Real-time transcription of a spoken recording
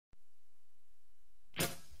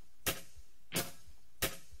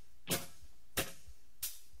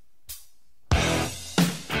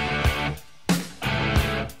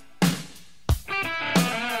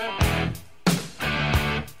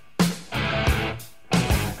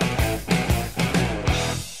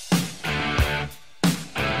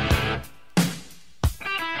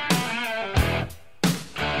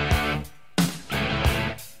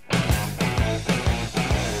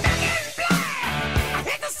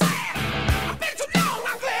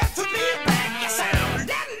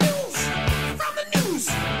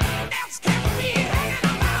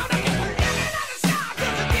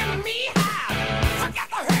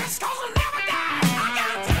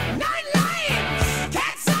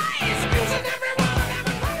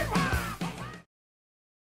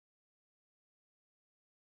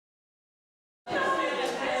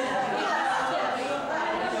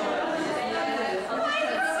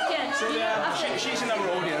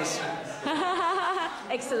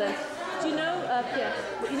Excellent. Do you know, Pierre,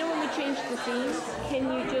 you know when we change the scenes,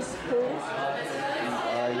 can you just pause?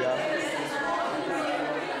 Yeah.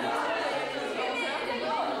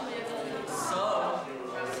 So,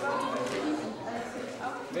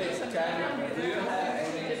 Miss, do you have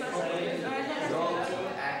any go-to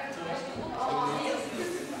actors to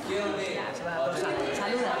kill me?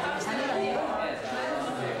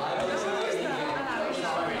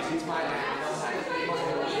 She's my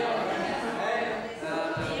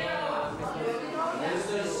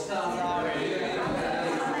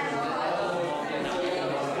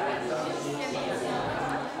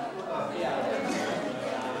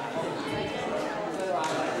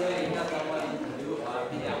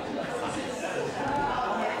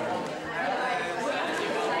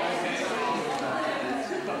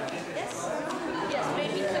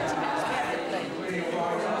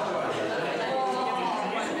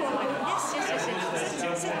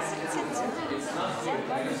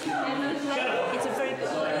It's a very good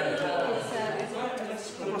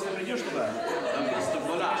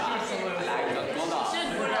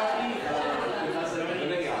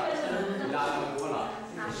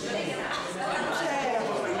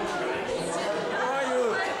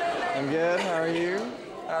I'm good, how are you?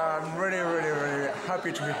 I'm really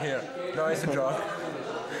happy to be here. No, it's a joke.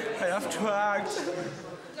 I have to act.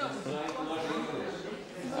 Become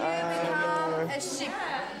a sheep.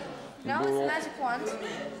 No, it's a magic wand.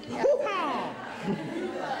 Yeah.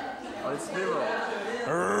 Oh, it's Miro.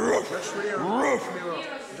 That's really Miro.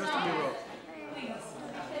 Just a Miro.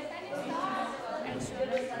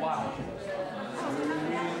 Wow.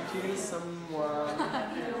 Kill someone.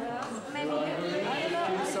 Maybe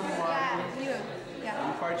Kill someone. Yeah.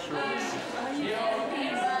 I'm quite sure. Don't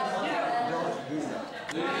do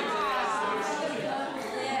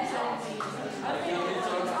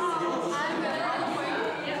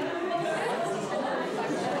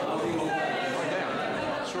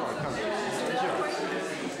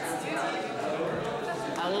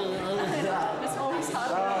that.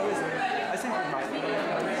 I think we might.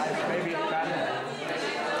 Maybe that.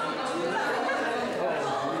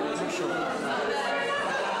 Oh, I'm sure.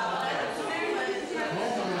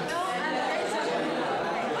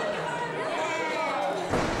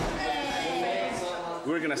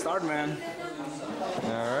 We're gonna start, man.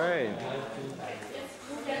 All right.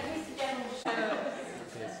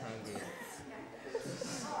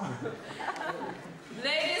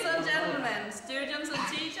 Ladies and gentlemen, students and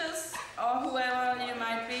teachers, or whoever you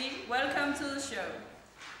might be, welcome to the show.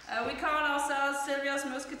 We call ourselves Sylvia's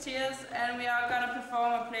Musketeers, and we are going to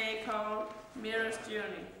perform a play called Miro's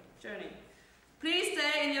Journey. Please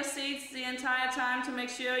stay in your seats the entire time to make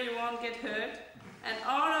sure you won't get hurt, and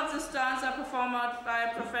all of the stunts are performed by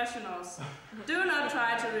professionals. Do not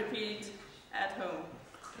try to repeat at home.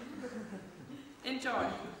 Enjoy.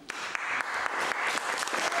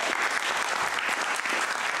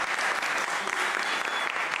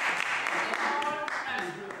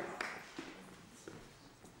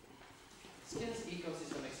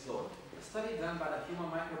 Ecosystem Explored. A study done by the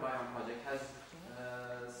Human Microbiome Project has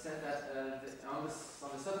said that on the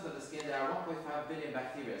surface of the skin there are 1.5 billion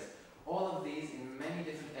bacteria. All of these in many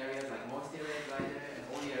different areas like moist areas, dry areas, and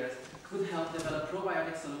oily areas could help develop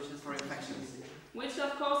probiotic solutions for infections. Which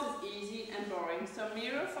of course is easy and boring, so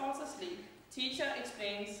Miro falls asleep. Teacher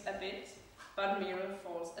explains a bit, but Miro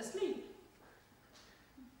falls asleep.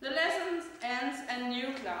 The lesson ends and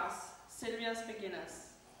new class, Sylvia's beginners.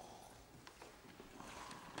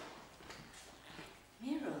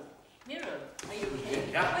 Miro, are you okay?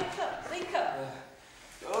 Yeah. Wake up.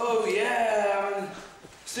 Oh yeah, I'm in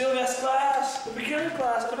Sylvia's class, the beginner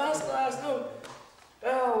class, advanced class, no.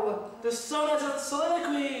 Oh, the sonas and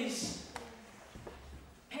soliloquies.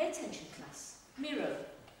 Pay attention, class. Miro,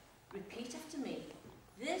 repeat after me.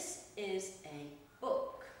 This is a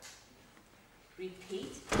book.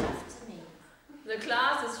 Repeat after me. The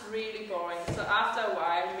class is really boring, so after a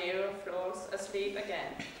while Miro falls asleep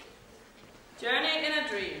again. Journey in a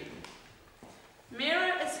dream.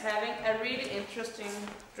 Miro is having a really interesting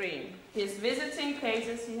dream. He is visiting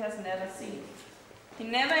places he has never seen. He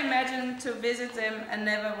never imagined to visit them and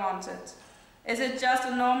never wanted. Is it just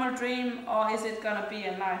a normal dream or is it gonna be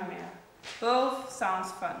a nightmare? Both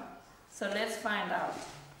sounds fun. So let's find out.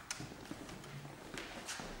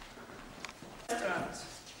 Restaurant.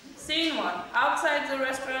 Scene 1. Outside the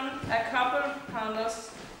restaurant, a couple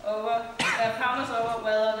ponders over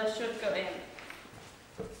whether they should go in.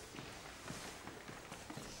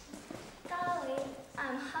 Darling,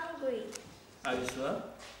 I'm hungry. Are you sure?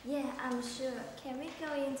 Yeah, I'm sure. Can we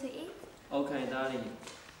go in to eat? Okay, darling.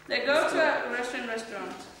 They go to a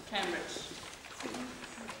restaurant, Cambridge.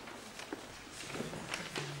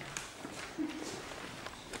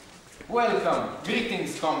 Welcome.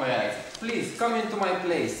 Greetings, comrades. Please, come into my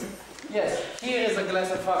place. Yes, here is a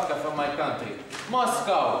glass of vodka from my country.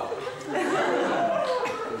 Moscow.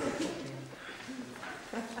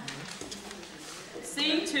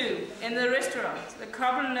 Scene 2. In the restaurant, the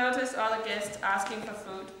couple notice other guests asking for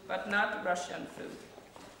food, but not Russian food.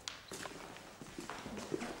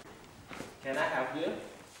 Can I help you?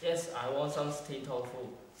 Yes, I want some steamed tofu.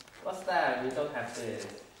 What's that? We don't have this.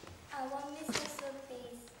 I want miso soup,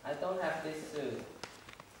 please. I don't have this soup.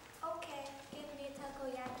 Okay, give me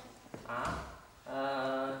takoyaki.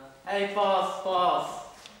 Hey boss.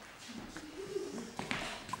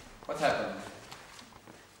 What happened?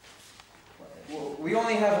 We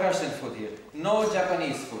only have Russian food here. No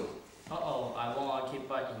Japanese food. Uh-oh, I want a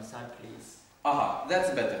kibbutz inside, please. Aha, that's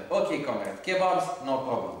better. Okay, comrade. Kebabs, no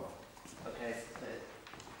problem. Okay,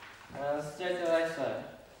 straight away, sir.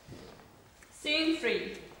 Scene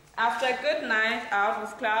 3. After a good night out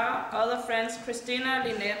with Clara, other friends Christina,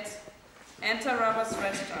 Lynette enter Robert's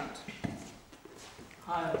restaurant.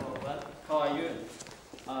 Hi, Robert. How are you?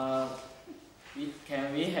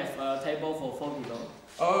 Can we have a table for 4 people?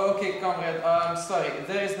 Oh, okay, comrade. Sorry,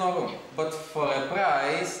 there is no room. But for a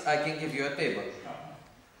price, I can give you a table.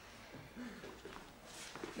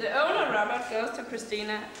 The owner, Robert, goes to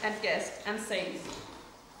Christina and guest and says,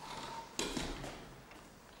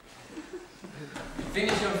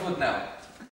 Finish your food now.